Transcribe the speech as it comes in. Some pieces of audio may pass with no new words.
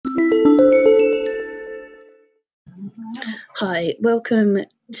Hi, welcome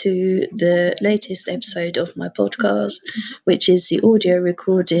to the latest episode of my podcast, which is the audio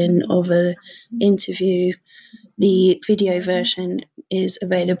recording of an interview. The video version is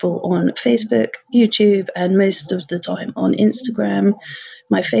available on Facebook, YouTube, and most of the time on Instagram.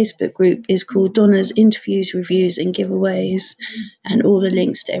 My Facebook group is called Donna's Interviews, Reviews, and Giveaways, and all the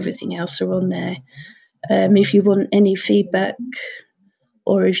links to everything else are on there. If you want any feedback,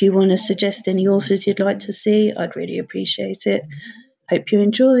 or if you want to suggest any authors you'd like to see, I'd really appreciate it. Hope you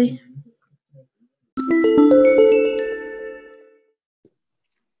enjoy.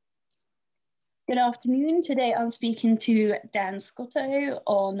 Good afternoon. Today I'm speaking to Dan Scotto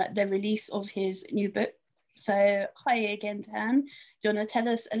on the release of his new book. So hi again, Dan. Do you want to tell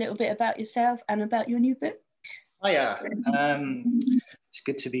us a little bit about yourself and about your new book? Hiya. It's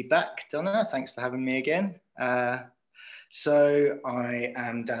good to be back, Donna. Thanks for having me again. So I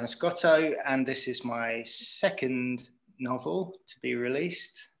am Dan Scotto, and this is my second novel to be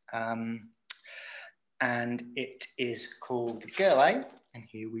released. And it is called Girl A, and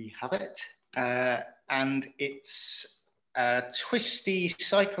here we have it. And it's a twisty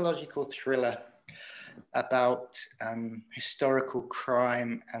psychological thriller about historical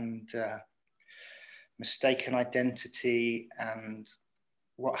crime and mistaken identity and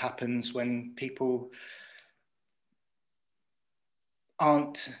what happens when people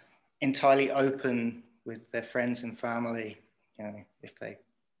aren't entirely open with their friends and family, you know, if they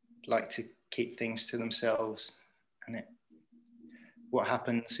like to keep things to themselves, and what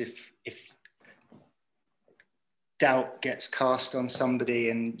happens if doubt gets cast on somebody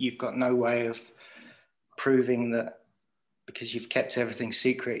and you've got no way of proving that, because you've kept everything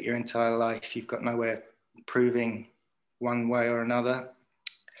secret your entire life, you've got no way of proving one way or another,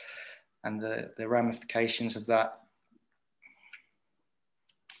 and the ramifications of that.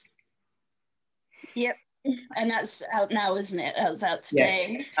 Yep, and that's out now, isn't it? That's out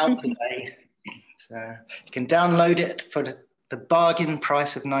today. Yeah, out today. So you can download it for the bargain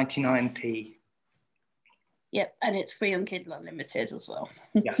price of 99p. Yep, and it's free on Kindle Unlimited as well.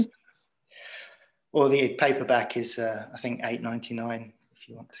 Yes. Or the paperback is, I think, $8.99 if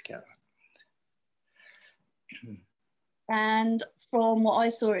you want to get that. And from what I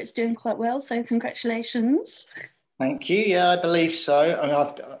saw, it's doing quite well, so congratulations. Thank you. Yeah, I believe so. I mean,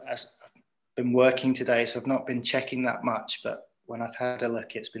 I've been working today, so I've not been checking that much, but when I've had a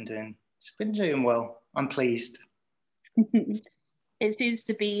look, it's been doing well. I'm pleased. It seems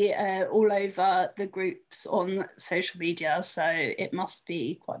to be all over the groups on social media, so it must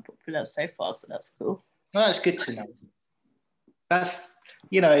be quite popular so far, so that's cool. Well, that's good to know. That's,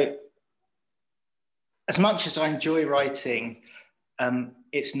 you know, as much as I enjoy writing,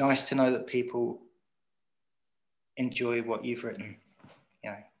 it's nice to know that people enjoy what you've written. You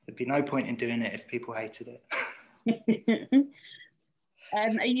know, there'd be no point in doing it if people hated it.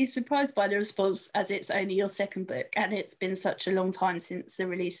 Are you surprised by the response, as it's only your second book and it's been such a long time since the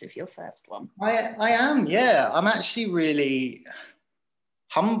release of your first one? I am, yeah. I'm actually really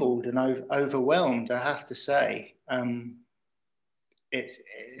humbled and overwhelmed, I have to say.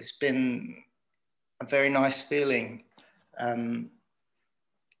 It's been a very nice feeling. And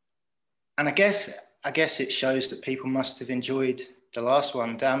I guess it shows that people must have enjoyed the last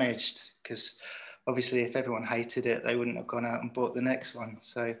one, Damaged, because obviously if everyone hated it, they wouldn't have gone out and bought the next one.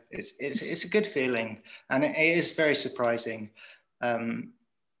 So it's a good feeling, and it is very surprising. And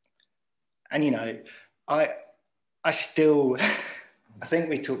you know, I still, I think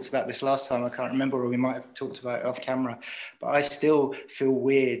we talked about this last time, I can't remember, or we might have talked about it off camera, but I still feel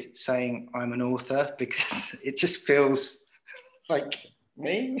weird saying I'm an author, because it just feels like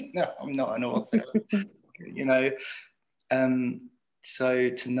me. No, I'm not an author, you know. So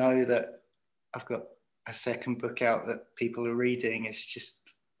to know that I've got a second book out that people are reading is just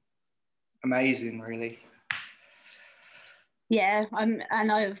amazing, really. Yeah, and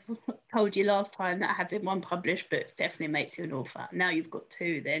I've told you last time that having one published book definitely makes you an author. Now you've got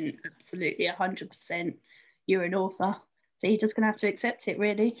two, then absolutely 100% you're an author. So you're just going to have to accept it,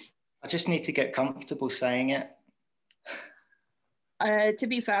 really. I just need to get comfortable saying it. To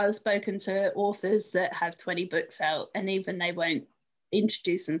be fair, I've spoken to authors that have 20 books out, and even they won't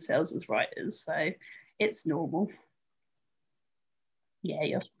introduce themselves as writers, so it's normal.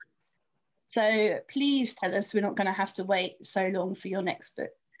 Yeah. So please tell us we're not going to have to wait so long for your next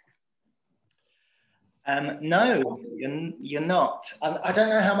book. No, you're not. I don't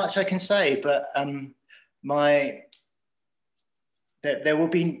know how much I can say, but there will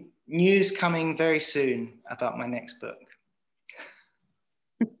be news coming very soon about my next book.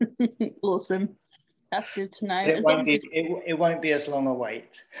 Awesome. That's good to know. It won't be as long a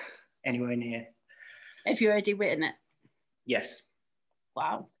wait, anywhere near. Have you already written it? Yes.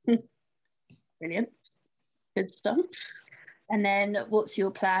 Wow. Brilliant. Good stuff. And then what's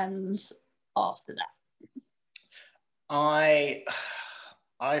your plans after that?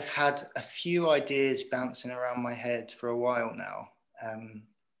 I've had a few ideas bouncing around my head for a while now.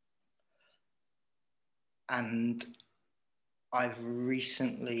 And I've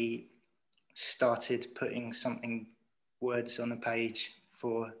recently started putting words on a page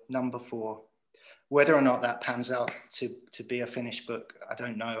for number 4. Whether or not that pans out to be a finished book, I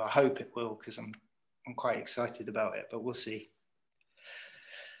don't know. I hope it will, because I'm quite excited about it, but we'll see.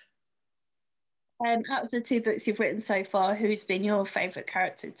 Out of the 2 books you've written so far, who's been your favourite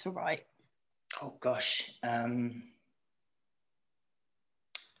character to write? Oh gosh.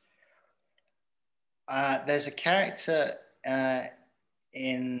 There's a character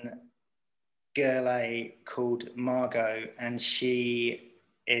in Girl A called Margot, and she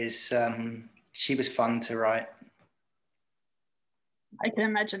was fun to write. I can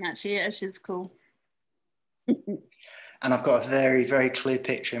imagine, actually. Yeah, she's cool. And I've got a very, very clear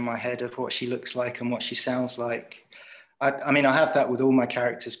picture in my head of what she looks like and what she sounds like. I mean, I have that with all my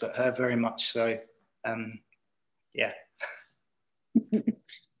characters, but her very much so. Yeah.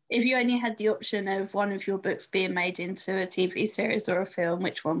 If you only had the option of one of your books being made into a TV series or a film,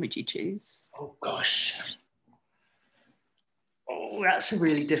 which one would you choose? Oh, gosh. Oh, that's a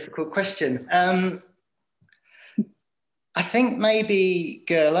really difficult question. I think maybe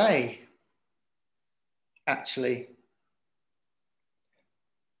Girl A, actually.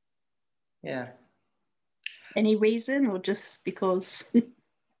 Yeah. Any reason, or just because?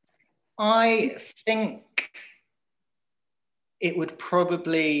 I think it would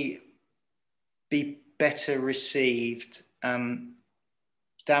probably be better received.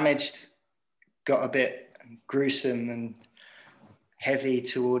 Damaged got a bit gruesome and heavy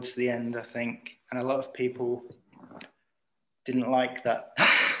towards the end, I think, and a lot of people didn't like that.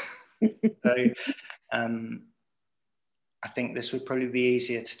 So I think this would probably be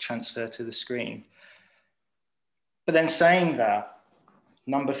easier to transfer to the screen. But then saying that,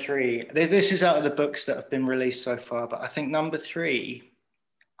 number 3, this is out of the books that have been released so far, but I think number 3,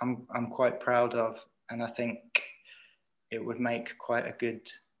 I'm quite proud of, and I think it would make quite a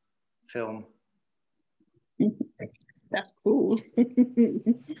good film. That's cool.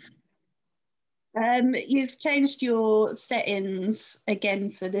 You've changed your settings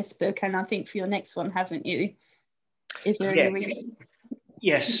again for this book, and I think for your next one, haven't you? Is there any reason?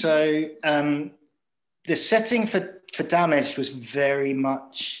 Yes, so the setting for Damaged was very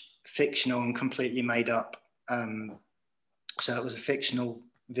much fictional and completely made up. So it was a fictional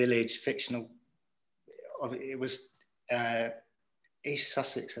village, it was East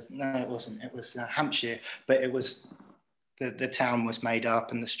Sussex. No, it wasn't. It was Hampshire, but it was, the town was made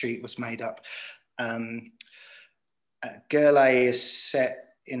up and the street was made up. Girl A is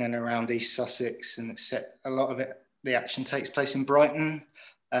set in and around East Sussex, and it's set, a lot of it, the action takes place in Brighton.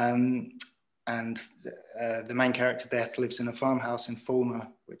 And the main character, Beth, lives in a farmhouse in Fulmer,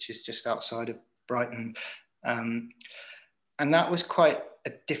 which is just outside of Brighton. And that was quite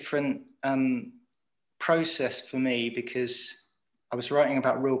a different process for me, because I was writing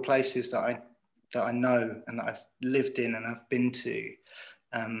about real places that I know and that I've lived in and I've been to.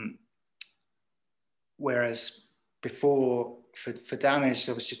 Whereas before, for Damaged,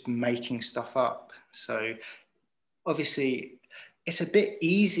 I was just making stuff up. So obviously it's a bit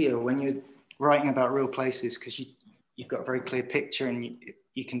easier when you're writing about real places, because you've got a very clear picture and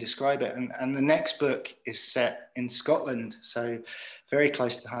you can describe it. And the next book is set in Scotland, so very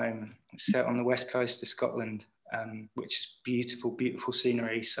close to home. It's set on the west coast of Scotland, which is beautiful, beautiful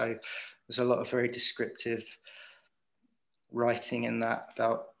scenery. So there's a lot of very descriptive writing in that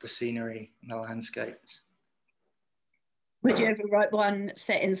about the scenery and the landscapes. Would you ever write one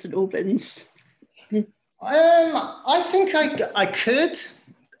set in St Albans? I think I could.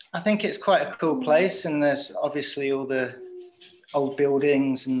 I think it's quite a cool place, and there's obviously all the old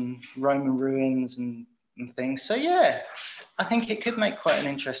buildings and Roman ruins and things. So yeah, I think it could make quite an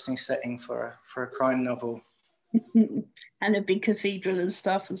interesting setting for a crime novel. And a big cathedral and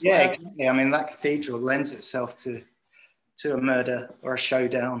stuff as well. Yeah, exactly. I mean, that cathedral lends itself to a murder or a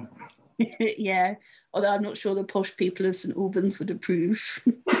showdown. Yeah, although I'm not sure the posh people of St Albans would approve.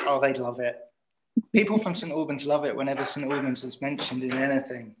 Oh, they'd love it. People from St Albans love it whenever St Albans is mentioned in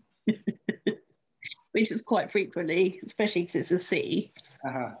anything. Which is quite frequently, especially because it's a city.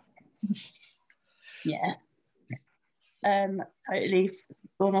 Uh-huh. Yeah. Totally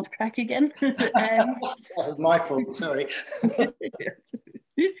gone off track again. That was my fault, sorry.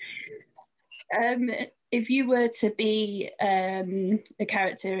 If you were to be a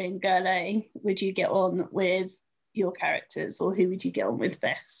character in Girl A, would you get on with your characters, or who would you get on with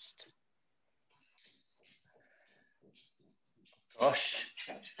best? Gosh,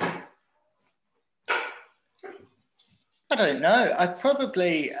 I don't know. I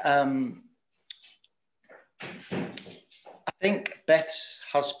probably, I think Beth's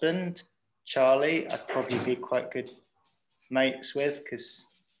husband, Charlie, I'd probably be quite good mates with, because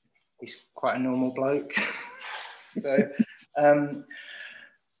he's quite a normal bloke. So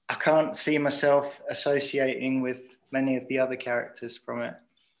I can't see myself associating with many of the other characters from it.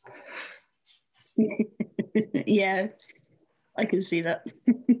 Yeah, I can see that.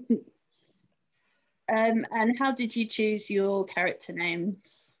 And how did you choose your character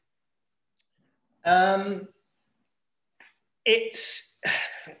names? It's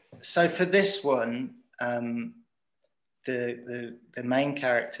so for this one, the main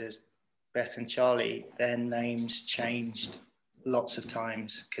characters, Beth and Charlie, their names changed lots of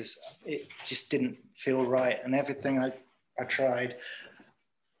times because it just didn't feel right, and everything I tried,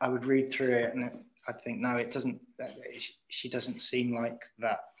 I would read through it and I'd think, no, it doesn't. She doesn't seem like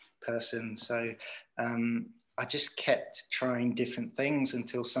that person. So I just kept trying different things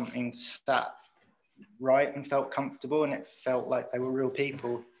until something sat right and felt comfortable, and it felt like they were real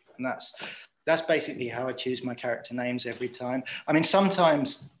people. And that's basically how I choose my character names every time. I mean,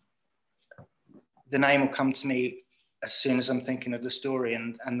 sometimes the name will come to me as soon as I'm thinking of the story,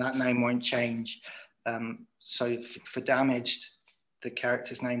 and that name won't change. So for Damaged, the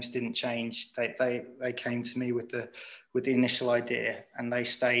characters' names didn't change. They came to me with the initial idea, and they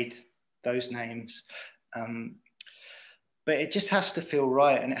stayed those names. But it just has to feel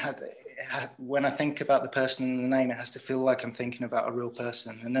right, and when I think about the person in the name, it has to feel like I'm thinking about a real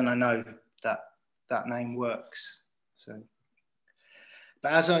person, and then I know that name works. So,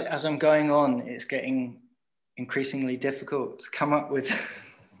 but as I'm going on, it's getting increasingly difficult to come up with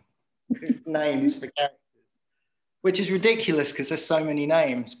names for characters, which is ridiculous because there's so many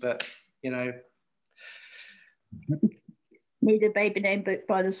names. But you know, need a baby name book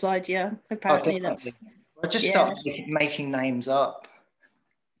by the side. Yeah, apparently that's. I just start making names up.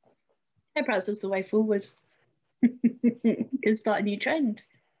 Yeah, perhaps that's the way forward. Can start a new trend.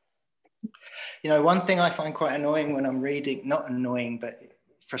 You know, one thing I find quite annoying when I'm reading, not annoying, but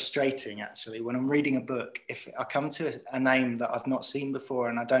frustrating actually, when I'm reading a book, if I come to a name that I've not seen before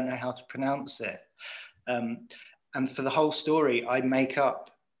and I don't know how to pronounce it, and for the whole story, I make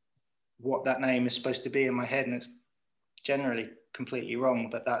up what that name is supposed to be in my head, and it's generally completely wrong,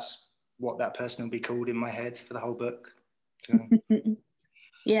 but that's what that person will be called in my head for the whole book. So.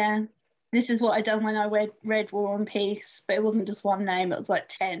 Yeah, this is what I done when I read War and Peace, but it wasn't just one name, it was like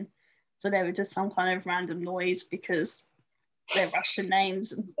 10. So they were just some kind of random noise because they're Russian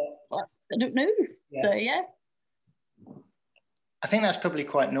names and I don't know. Yeah. So yeah. I think that's probably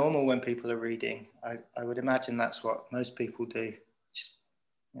quite normal when people are reading. I would imagine that's what most people do. Just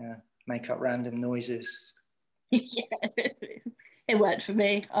make up random noises. Yeah, it worked for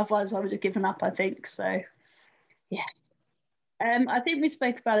me. Otherwise, I would have given up, I think. So, yeah. I think we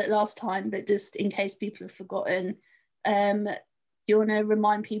spoke about it last time, but just in case people have forgotten, do you want to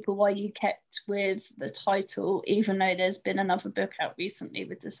remind people why you kept with the title, even though there's been another book out recently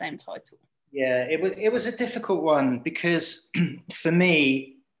with the same title? Yeah, it was a difficult one because for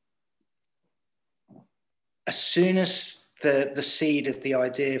me, as soon as the seed of the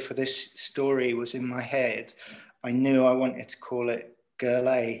idea for this story was in my head, I knew I wanted to call it Girl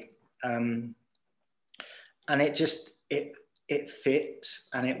A. And it just, it fits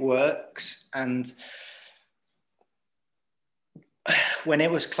and it works. And when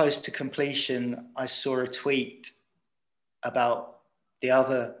it was close to completion, I saw a tweet about the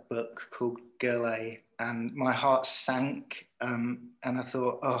other book called Girl A, and my heart sank. And I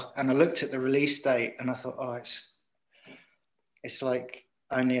thought, oh, and I looked at the release date and I thought, oh, it's like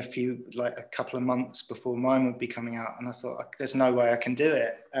only a couple of months before mine would be coming out. And I thought, there's no way I can do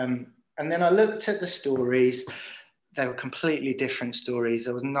it. And then I looked at the stories. They were completely different stories.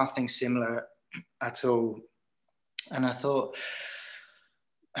 There was nothing similar at all. And I thought,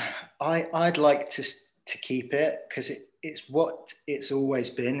 I'd like to keep it because it's what it's always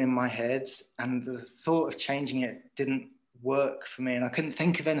been in my head. And the thought of changing it didn't work for me. And I couldn't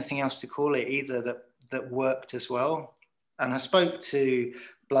think of anything else to call it either that worked as well. And I spoke to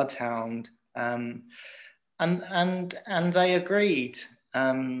Bloodhound, and they agreed.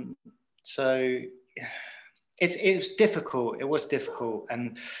 So it was difficult. It was difficult,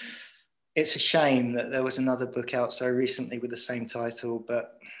 and it's a shame that there was another book out so recently with the same title.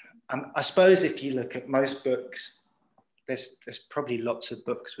 But I suppose if you look at most books, there's probably lots of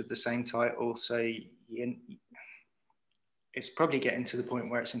books with the same title. So it's probably getting to the point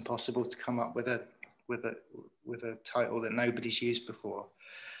where it's impossible to come up with with a title that nobody's used before.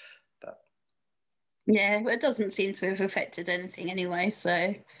 But yeah, well, it doesn't seem to have affected anything anyway,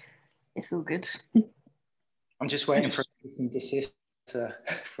 so it's all good. I'm just waiting for a cease and desist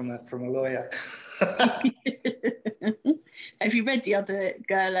from a lawyer. Have you read the other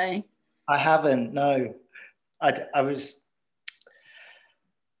Gurley? I haven't. No, I was.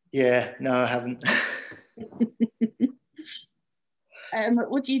 Yeah, no, I haven't.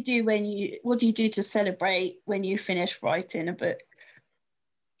 What do you do to celebrate when you finish writing a book?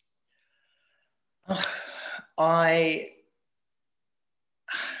 What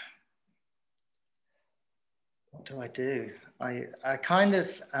do I do? I kind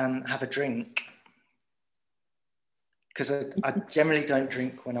of have a drink, because I generally don't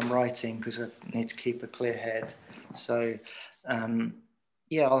drink when I'm writing because I need to keep a clear head. So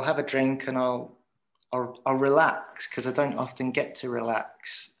yeah, I'll have a drink and I'll relax, because I don't often get to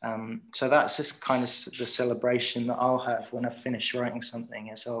relax. So that's just kind of the celebration that I'll have when I finish writing something,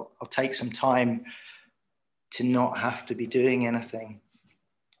 is I'll take some time to not have to be doing anything.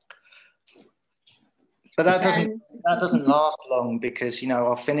 But that doesn't last long, because, you know,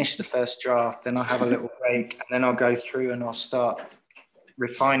 I'll finish the first draft, then I'll have a little break, and then I'll go through and I'll start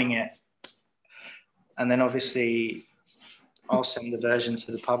refining it. And then obviously I'll send the version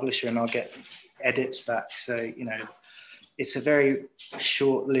to the publisher and I'll get edits back. So, you know, it's a very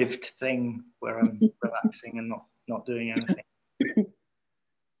short-lived thing where I'm relaxing and not doing anything.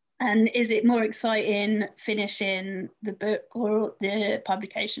 And is it more exciting finishing the book or the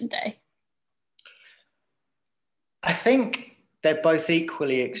publication day? I think they're both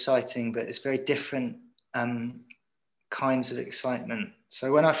equally exciting, but it's very different kinds of excitement.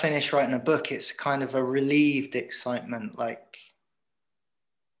 So when I finish writing a book, it's kind of a relieved excitement, like,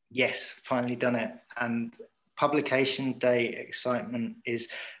 yes, finally done it. And publication day excitement is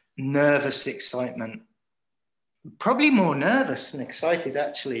nervous excitement. Probably more nervous than excited,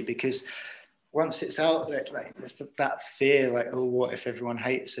 actually, because once it's out there, like, there's that fear, like, oh, what if everyone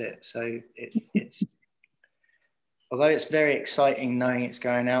hates it? So it's although it's very exciting knowing it's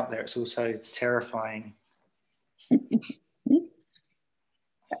going out there, it's also terrifying.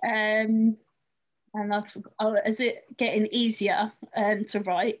 And is it getting easier to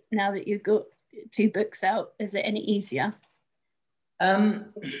write now that you've got 2 books out? Is it any easier?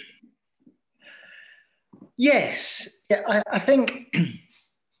 Yes. Yeah, I think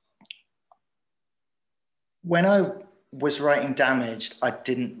when I was writing Damaged, I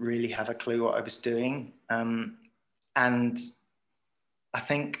didn't really have a clue what I was doing. And I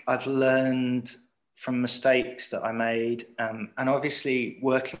think I've learned from mistakes that I made. And obviously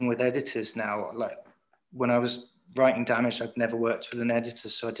working with editors now, like when I was writing Damaged, I'd never worked with an editor,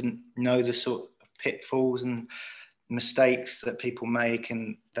 so I didn't know the sort of pitfalls and mistakes that people make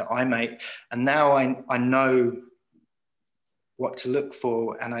and that I make. And now I know what to look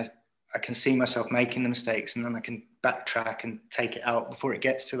for, and I can see myself making the mistakes, and then I can backtrack and take it out before it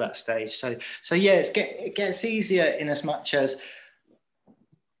gets to that stage. So yeah, it gets easier in as much as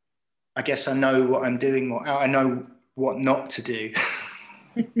I guess I know what I'm doing more. I know what not to do.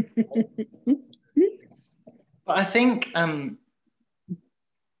 But I think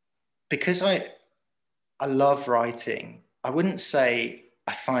because I love writing, I wouldn't say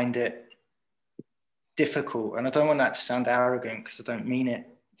I find it difficult. And I don't want that to sound arrogant, because I don't mean it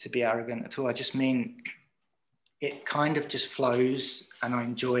to be arrogant at all. I just mean it kind of just flows and I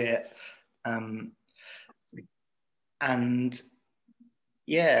enjoy it. And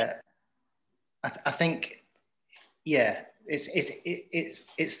yeah, I think, yeah,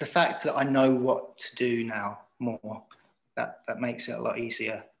 it's the fact that I know what to do now more that makes it a lot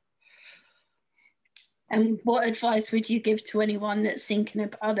easier. And what advice would you give to anyone that's thinking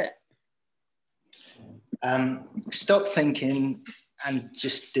about it? Stop thinking and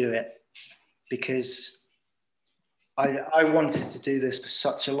just do it, because I wanted to do this for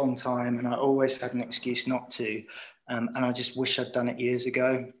such a long time and I always had an excuse not to, and I just wish I'd done it years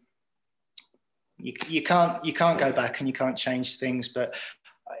ago. You can't go back and you can't change things, but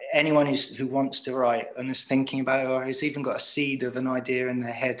anyone who wants to write and is thinking about it, or has even got a seed of an idea in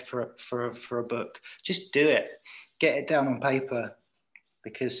their head for a book, just do it. Get it down on paper,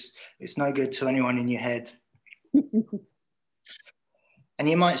 because it's no good to anyone in your head. And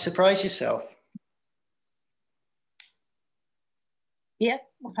you might surprise yourself. Yeah,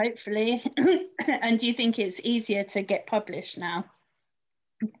 hopefully. And do you think it's easier to get published now?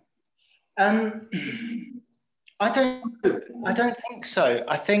 I don't think so.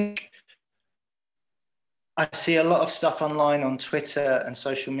 I think I see a lot of stuff online on Twitter and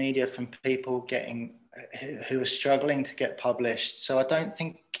social media from people who are struggling to get published. So I don't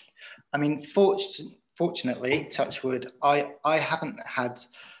think, I mean, fortunately, touch wood, I haven't had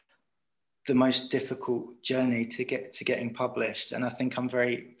the most difficult journey to getting published, and I think I'm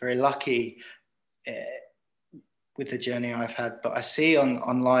very, very lucky with the journey I've had. But I see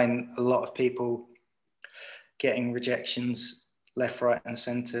online a lot of people getting rejections left, right, and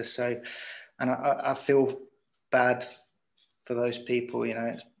centre. So, and I feel bad for those people. You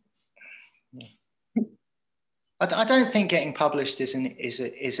know, I don't think getting published is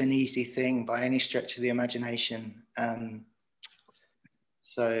an easy thing by any stretch of the imagination.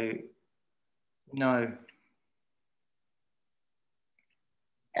 So, no.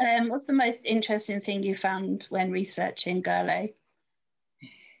 What's the most interesting thing you found when researching Gurley?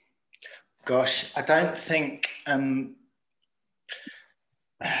 Gosh, I don't think the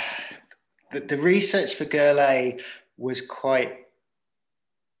research for Gurley was quite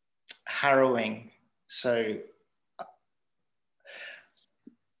harrowing. So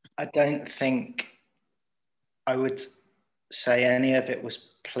I don't think I would say any of it was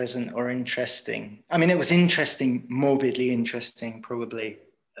pleasant or interesting. I mean, it was interesting, morbidly interesting, probably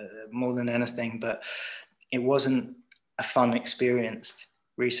more than anything, but it wasn't a fun experience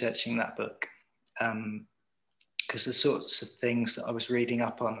researching that book, because the sorts of things that I was reading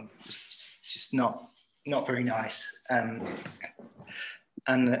up on was just not very nice. And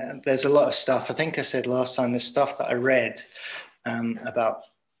there's a lot of stuff, I think I said last time, there's stuff that I read about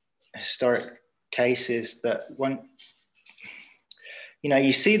historic cases that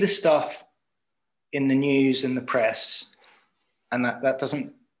you see the stuff in the news and the press, and that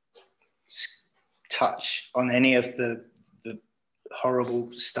doesn't touch on any of the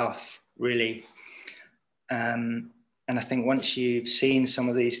horrible stuff, really. And I think once you've seen some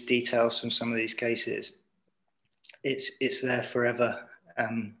of these details from some of these cases, it's there forever.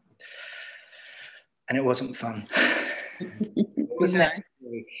 And it wasn't fun. It was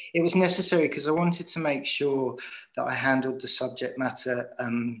necessary. It was necessary because I wanted to make sure that I handled the subject matter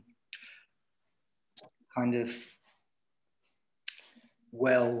kind of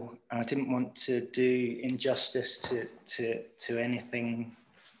well, and I didn't want to do injustice to anything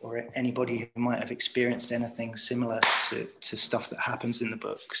or anybody who might have experienced anything similar to stuff that happens in the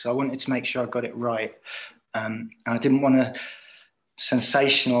book. So I wanted to make sure I got it right, and I didn't want to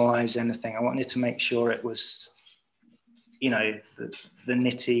sensationalize anything. I wanted to make sure it was, the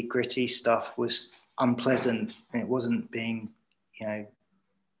nitty gritty stuff was unpleasant and it wasn't being,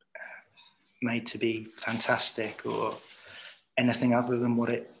 made to be fantastic or anything other than what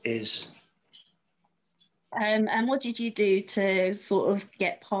it is. And what did you do to sort of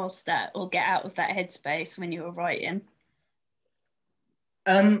get past that or get out of that headspace when you were writing?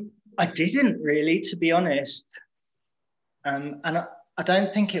 I didn't really, to be honest. And I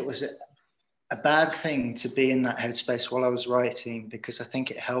don't think it was a bad thing to be in that headspace while I was writing, because I think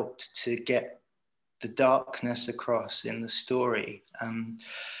it helped to get the darkness across in the story.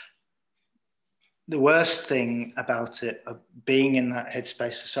 The worst thing about it, being in that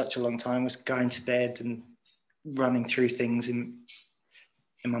headspace for such a long time, was going to bed and running through things in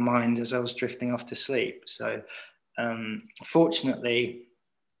my mind as I was drifting off to sleep. So fortunately,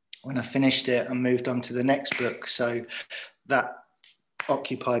 when I finished it, I moved on to the next book. So that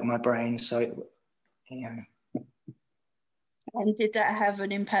occupied my brain. So, And did that have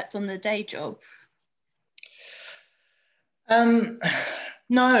an impact on the day job?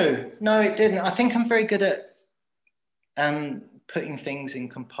 No, it didn't. I think I'm very good at putting things in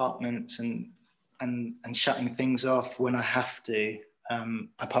compartments and shutting things off when I have to.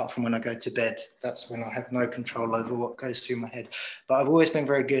 Apart from when I go to bed, that's when I have no control over what goes through my head. But I've always been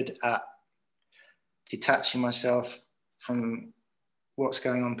very good at detaching myself from what's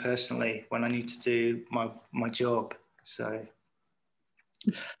going on personally when I need to do my job. So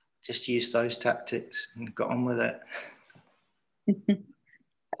just used those tactics and got on with it.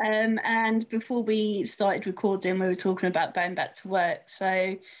 And before we started recording, we were talking about going back to work.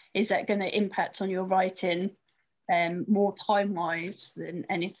 So is that going to impact on your writing more time-wise than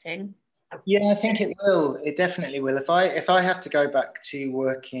anything? Yeah, I think it will. It definitely will. If I have to go back to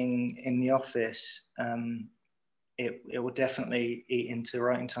working in the office, it will definitely eat into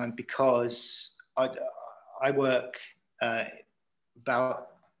writing time, because I work it's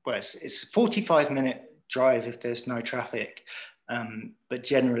a 45-minute drive if there's no traffic, but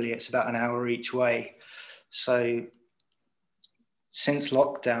generally it's about an hour each way. So since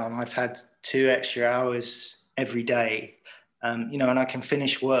lockdown, I've had 2 extra hours every day, and I can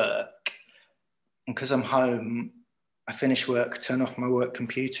finish work, and because I'm home, I finish work, turn off my work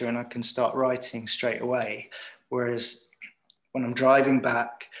computer, and I can start writing straight away. Whereas when I'm driving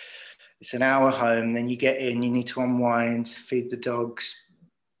back, it's an hour home, then you get in, you need to unwind, feed the dogs,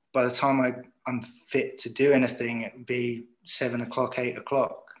 by the time I'm fit to do anything, it would be 7 o'clock, 8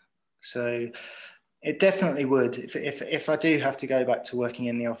 o'clock. So it definitely would. If I do have to go back to working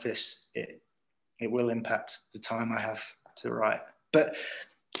in the office, it will impact the time I have to write. But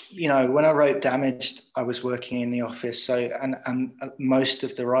you know, when I wrote Damaged, I was working in the office, so and most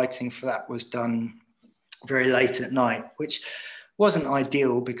of the writing for that was done very late at night, which wasn't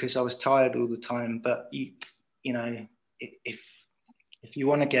ideal because I was tired all the time. But you know, if you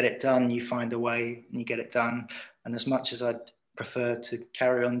want to get it done, you find a way and you get it done. And as much as I'd prefer to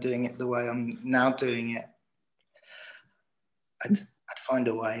carry on doing it the way I'm now doing it, I'd find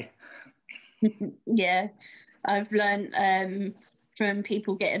a way. Yeah, I've learned from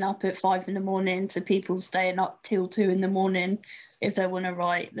people getting up at 5 a.m. to people staying up till 2 a.m. If they want to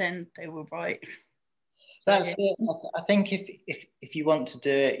write, then they will write. That's it. I think if you want to do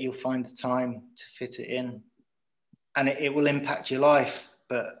it, you'll find the time to fit it in, and it will impact your life.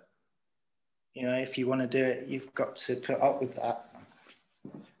 But you know, if you want to do it, you've got to put up with that.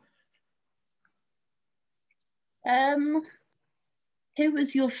 Who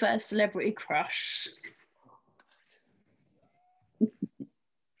was your first celebrity crush?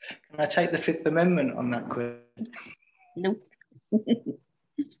 Can I take the Fifth Amendment on that question? Nope.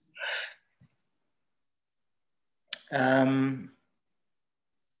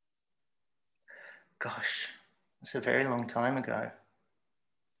 Gosh, that's a very long time ago.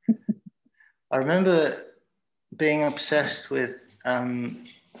 I remember being obsessed with, oh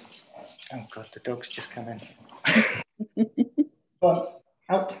God, the dog's just come in. Go on,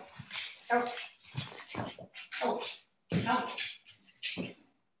 out, out, out, out.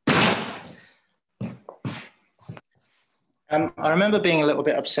 I remember being a little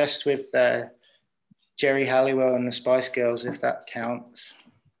bit obsessed with Jerry Halliwell and the Spice Girls, if that counts.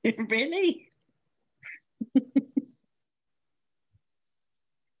 Really?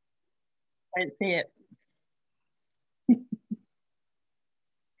 I don't see it.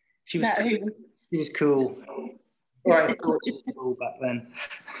 She was cool. Or I thought she was cool back then.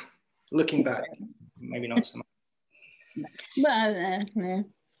 Looking back, maybe not so much. Well, no.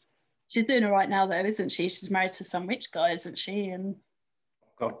 She's doing all right now, though, isn't she? She's married to some rich guy, isn't she? And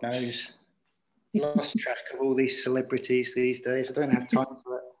God knows. I've lost track of all these celebrities these days. I don't have time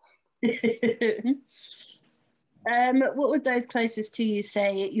for it. What would those closest to you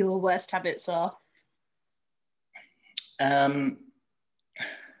say your worst habits are?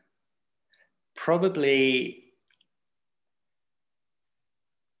 Probably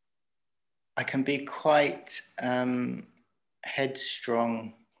I can be quite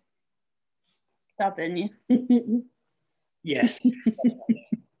headstrong. Stubborn, you. Yes.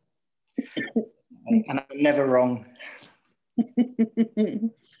 And I'm never wrong.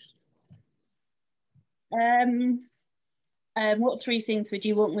 What 3 things would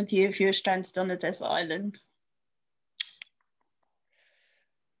you want with you if you were stranded on a desert island?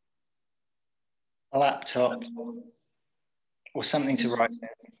 A laptop or something to write in.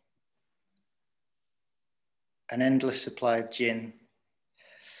 An endless supply of gin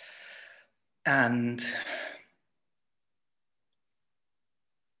and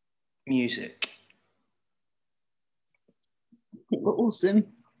music. Awesome.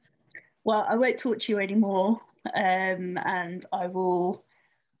 Well, I won't talk to you anymore, and I will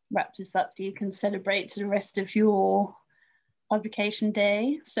wrap this up so you can celebrate to the rest of your publication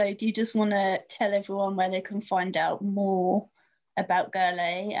day. So do you just want to tell everyone where they can find out more about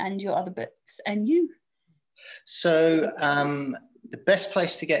Girl-A and your other books and you? So the best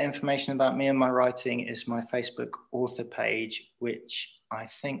place to get information about me and my writing is my Facebook author page, which I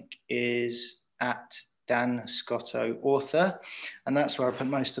think is at Dan Scotto Author, and that's where I put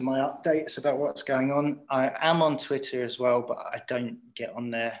most of my updates about what's going on. I am on Twitter as well, but I don't get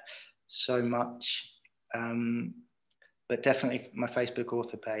on there so much. But definitely my Facebook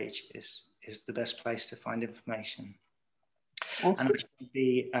author page is the best place to find information. Awesome. And I will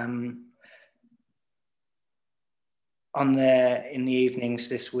be on there in the evenings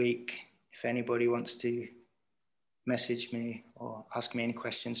this week if anybody wants to message me or ask me any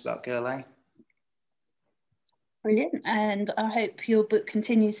questions about Girl-A. Brilliant, and I hope your book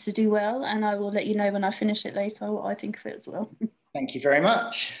continues to do well, and I will let you know when I finish it later what I think of it as well. Thank you very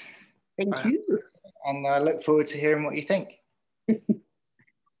much. Thank you. And I look forward to hearing what you think.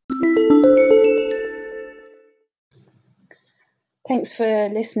 Thanks for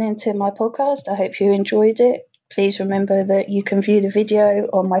listening to my podcast. I hope you enjoyed it. Please remember that you can view the video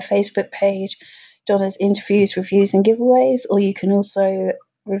on my Facebook page, Donna's Interviews, Reviews and Giveaways, or you can also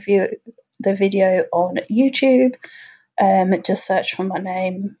review the video on YouTube. Just search for my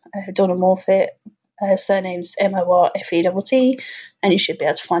name, Donna Morfitt, surname's Morfett, and you should be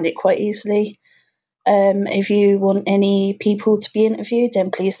able to find it quite easily. If you want any people to be interviewed,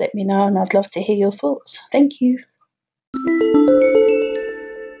 then please let me know, and I'd love to hear your thoughts. Thank you.